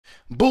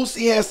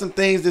Boosie has some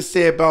things to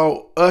say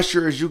about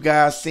Usher, as you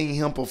guys seen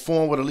him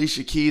perform with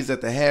Alicia Keys at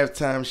the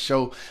halftime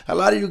show. A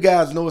lot of you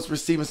guys know it's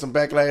receiving some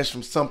backlash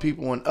from some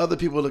people, and other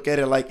people look at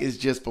it like it's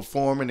just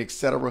performing,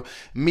 etc.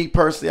 Me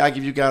personally, I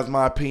give you guys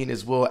my opinion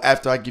as well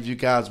after I give you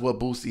guys what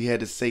Boosie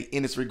had to say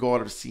in this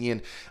regard of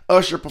seeing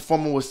Usher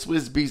performing with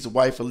SWIZZ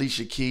wife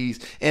Alicia Keys,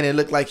 and it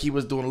looked like he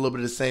was doing a little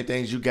bit of the same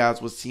things you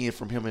guys was seeing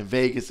from him in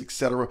Vegas,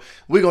 etc.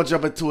 We're gonna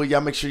jump into it.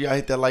 Y'all make sure y'all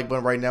hit that like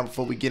button right now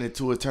before we get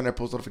into it. Turn that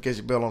post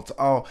notification bell on to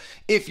all.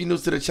 If you're new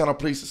to the channel,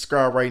 please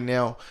subscribe right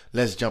now.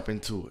 Let's jump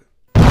into it.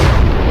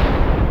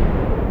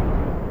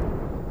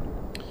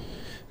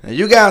 Now,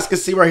 you guys can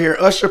see right here,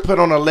 Usher put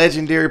on a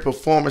legendary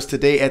performance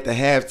today at the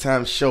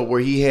halftime show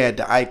where he had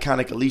the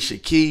iconic Alicia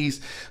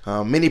Keys.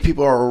 Many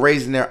people are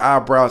raising their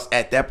eyebrows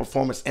at that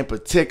performance in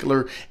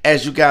particular.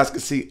 As you guys can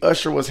see,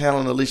 Usher was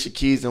handling Alicia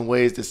Keys in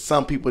ways that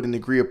some people didn't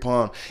agree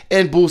upon,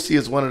 and Boosie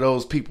is one of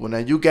those people. Now,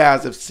 you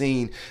guys have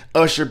seen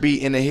Usher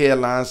be in the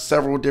headlines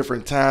several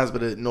different times,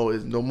 but the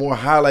more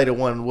highlighted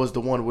one was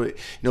the one with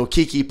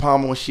Keke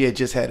Palmer when she had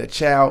just had a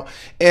child,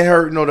 and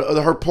her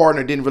her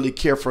partner didn't really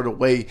care for the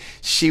way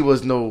she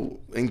was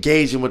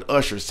engaging with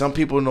Usher. Some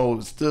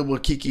people stood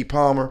with Keke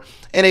Palmer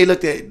and they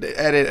looked at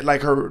it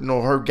like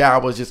her guy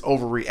was just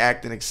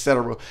overreacting,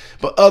 etc.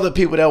 But other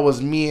people that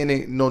was me and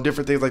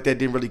different things like that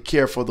didn't really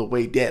care for the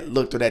way that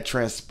looked or that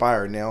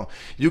transpired. Now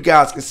you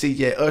guys can see,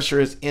 yeah, Usher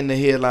is in the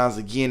headlines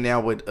again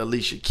now with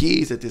Alicia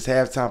Keys at this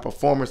halftime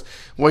performance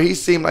where he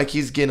seemed like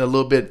he's getting a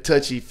little bit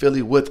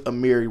touchy-feely with a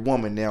married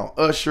woman. Now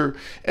Usher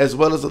as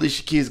well as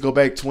Alicia Keys go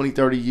back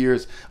 20-30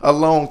 years, a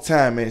long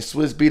time, and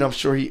SWIZZ, I'm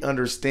sure he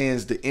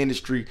understands the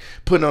industry,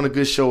 putting on a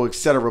good show,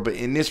 etc. But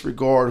in this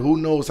regard, who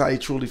knows how he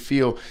truly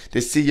feel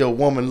to see your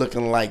woman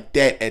looking like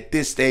that at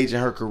this stage in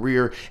her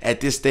career,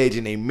 at this stage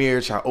in a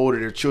marriage, how old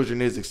their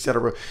children is,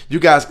 etc. You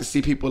guys can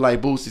see people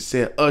like Boosie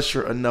said,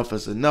 Usher, enough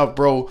is enough,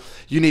 bro.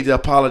 You need to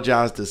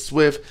apologize to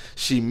SWIZZ.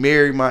 She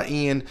married my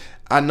end.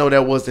 I know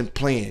that wasn't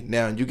planned.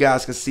 Now, you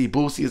guys can see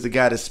Boosie is a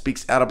guy that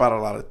speaks out about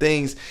a lot of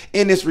things.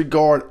 In this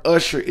regard,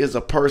 Usher is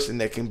a person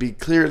that can be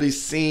clearly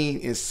seen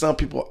in some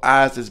people's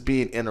eyes as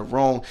being in the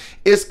wrong.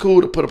 It's cool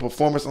to put a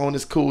performance on.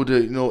 It's cool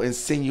to,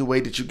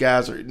 insinuate that you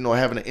guys are,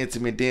 having an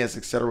intimate dance,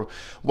 etc.,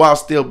 while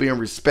still being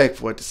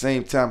respectful. At the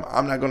same time,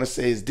 I'm not going to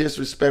say it's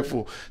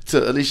disrespectful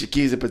to Alicia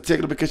Keys in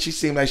particular because she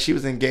seemed like she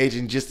was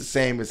engaging just the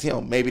same as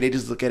him. Maybe they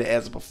just look at it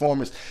as a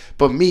performance.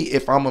 But me,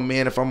 if I'm a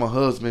man, if I'm a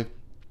husband,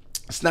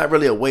 it's not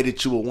really a way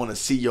that you would want to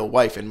see your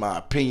wife, in my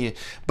opinion.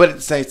 But at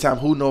the same time,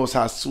 who knows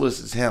how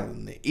SWIZZ is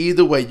handling it.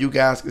 Either way, you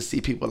guys can see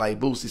people like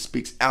Boosie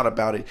speaks out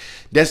about it.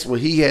 That's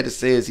what he had to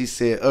say, is he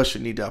said Usher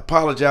need to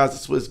apologize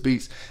to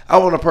SWIZZ. I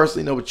want to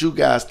personally know what you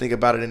guys think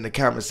about it in the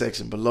comment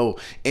section below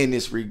in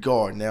this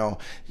regard. Now,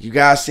 you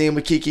guys seen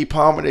with Keke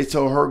Palmer, they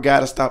told her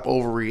guy to stop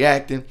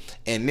overreacting.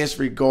 In this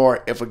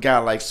regard, if a guy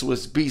like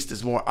SWIZZ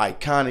is more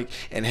iconic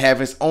and have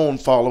his own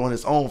following,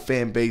 his own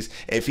fan base,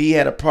 if he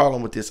had a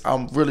problem with this,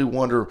 I'm really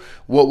wondering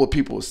what would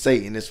people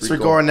say in this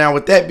regard. Now,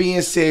 with that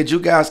being said, you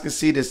guys can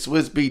see that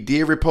SWIZZ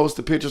did repost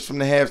the pictures from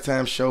the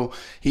halftime show.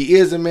 He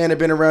is a man that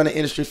been around the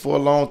industry for a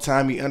long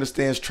time. He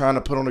understands trying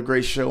to put on a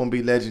great show and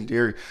be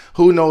legendary.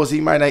 Who knows,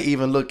 he might not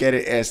even look at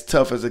it as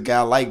tough as a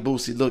guy like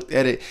Boosie looked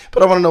at it.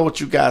 But I want to know what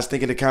you guys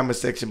think in the comment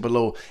section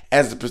below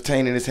as it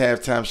pertains to this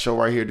halftime show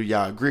right here. Do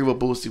y'all agree with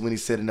Boosie when he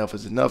said enough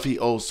is enough? He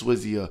owes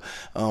SWIZZ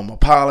a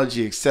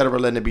apology, etc.,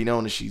 letting it be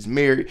known that she's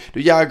married. Do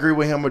y'all agree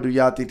with him, or do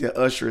y'all think that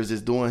Usher is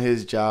just doing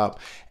his job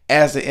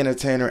as an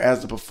entertainer,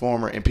 as a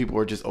performer, and people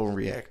are just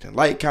overreacting?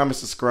 Like, comment,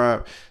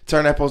 subscribe,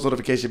 turn that post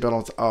notification bell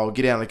on to all.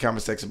 Get down in the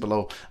comment section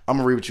below. I'm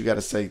going to read what you got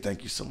to say.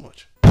 Thank you so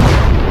much.